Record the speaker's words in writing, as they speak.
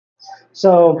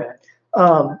So, Okay.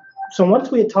 so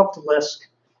once we had talked to Lisk,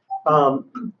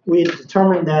 we had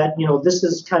determined that, this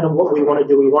is kind of what we want to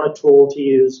do. We want a tool to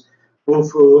use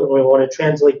Wufu, and we want to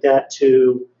translate that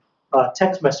to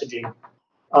text messaging.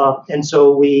 And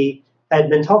so we had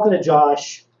been talking to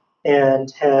Josh and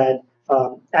had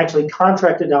actually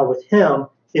contracted out with him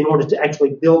in order to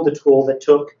actually build the tool that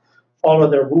took all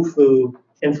of their Wufu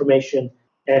information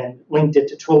and linked it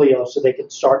to Twilio so they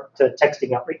could start the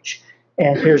texting outreach.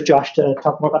 And here's Josh to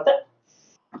talk more about that.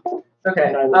 Okay.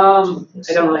 I don't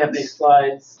really have any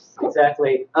slides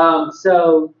exactly.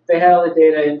 So they had all the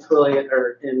data in Twilio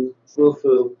or in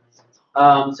Wufu.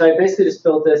 So I basically just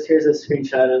built this. Here's a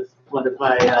screenshot of one of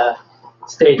my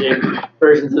staging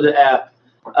versions of the app.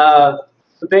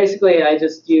 But basically, I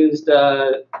just used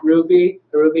a Ruby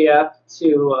app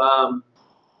to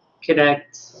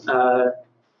connect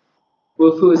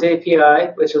Wufu's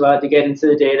API, which allowed to get into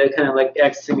the data, kind of like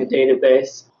accessing a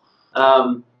database,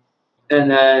 and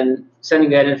then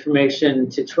sending that information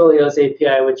to Twilio's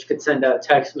API, which could send out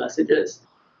text messages.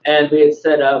 And we had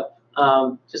set up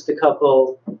just a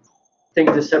couple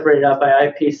things to separate out by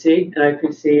IPC, and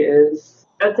IPC is?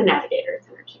 That's a navigator. It's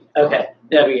energy. Okay,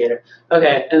 navigator.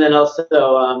 Okay, and then also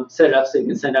set it up so you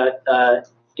can send out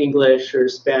English or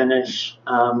Spanish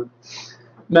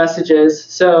messages.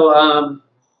 So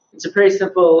it's a pretty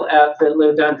simple app that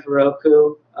lived on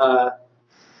Heroku,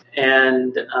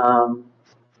 and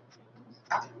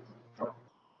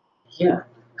yeah.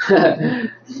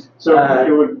 So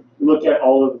it would look at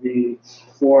all of the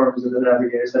forms that the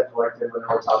navigators had collected when they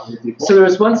were talking to people. So there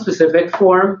was one specific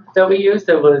form that we used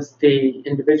that was the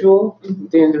individual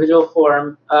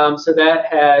form. So that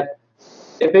had,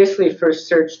 it basically first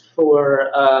searched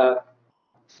for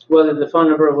whether the phone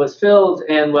number was filled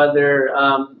and whether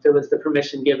there was the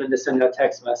permission given to send out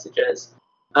text messages.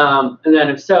 And then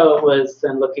if so, it was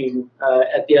then looking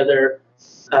at the other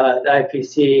the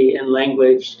IPC and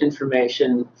language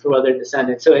information for whether to send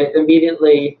it. So it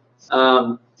immediately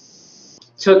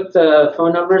took the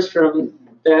phone numbers from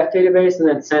that database and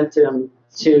then sent them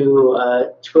to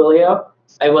Twilio.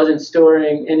 I wasn't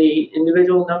storing any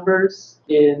individual numbers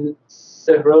in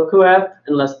the Heroku app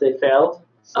unless they failed.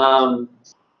 Or,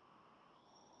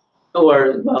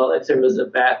 well, if there was a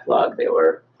backlog, they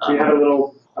were... So you had a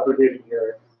little application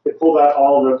here. It pulled out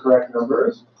all the correct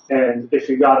numbers, and if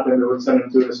you got them, it would send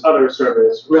them to this other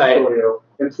service, right. Twilio,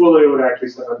 and Twilio would actually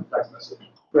send out a text message.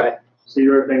 Right. So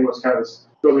your thing was kind of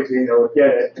Twilio would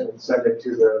get it and then send it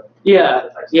to the... Yeah,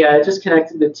 yeah, I just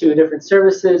connected the two different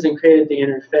services and created the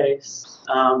interface.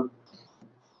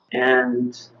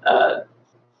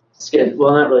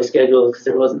 Well, not really scheduled because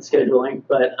there wasn't scheduling,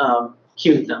 but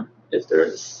queued them if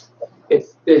there's...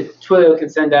 If Twilio can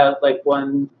send out like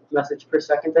one message per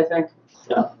second, I think.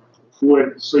 Yeah.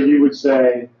 So you would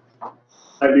say,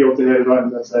 I'd be able to hit a button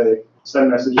that say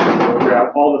send messages, and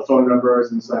grab all the phone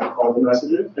numbers and send all the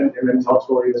messages, and then tell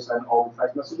Twilio to send all the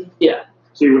text messages? Yeah.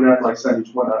 So you wouldn't have to like send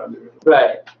each one out individually.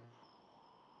 Right.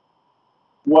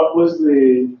 What was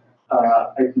the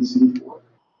IPC for?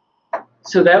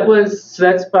 So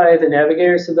that's by the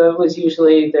navigator. So that was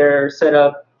usually they're set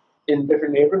up in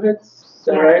different neighborhoods. Is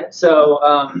that right? So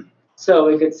so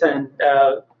we could send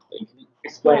out. You can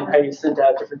explain how you send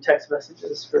out different text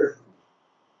messages for.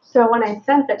 So when I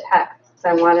sent the texts,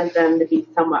 I wanted them to be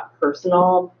somewhat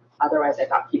personal. Otherwise, I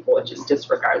thought people would just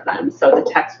disregard them. So the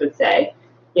text would say,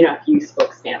 if you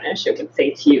spoke Spanish, it would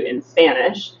say to you in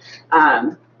Spanish,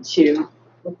 to,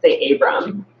 let's say,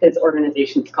 Abram. His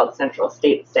organization is called Central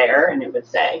States There, and it would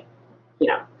say,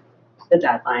 the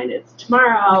deadline is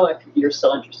tomorrow. If you're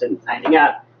still interested in signing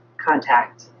up,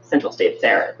 contact Central States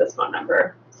There at this phone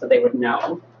number. So they would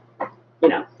know,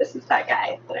 this is that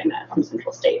guy that I met from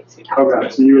Central States who talked to me.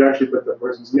 So you would actually put the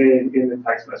person's name in the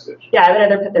text message? Yeah, I would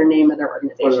either put their name or their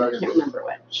organization. I can't remember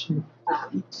which.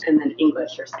 And then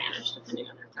English or Spanish, depending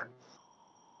on their preference.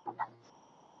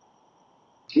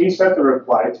 Can you set the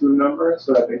reply to a number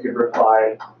so that they could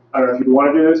reply? I don't know if you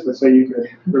want to do this, but say you could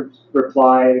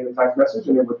reply the text message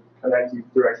and it would connect you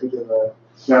directly to the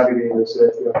navigator so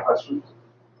if you have questions.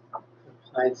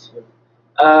 Reply to.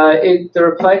 The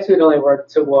reply to it only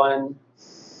worked to one.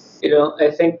 I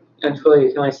think on Twilio you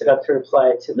can only set up to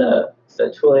reply to the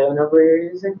Twilio number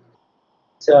you're using.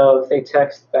 So if they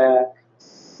text back.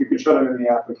 You can show them in the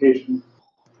application.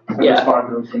 And Yeah. respond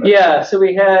to them from there. Yeah. So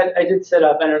I did set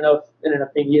up. I don't know if it ended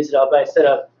up being used at all, but I set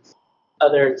up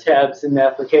other tabs in the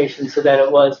application so that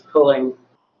it was pulling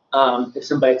if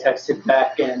somebody texted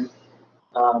back in,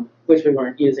 which we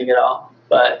weren't using at all.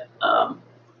 But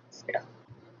yeah.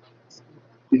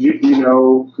 Could you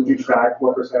track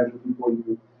what percentage of people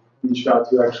you reached out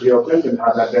to actually opened and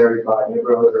how that varied by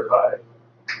neighborhood or by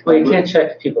Well, you can't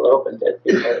check if people opened it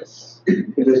because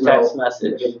You it's a just text know.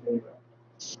 message.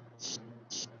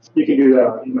 You can do that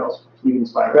on emails. You can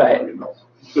spy Right. on emails.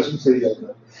 Just so you guys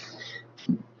know.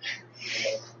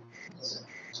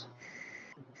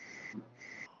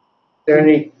 Are there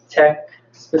any tech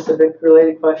specific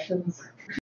related questions?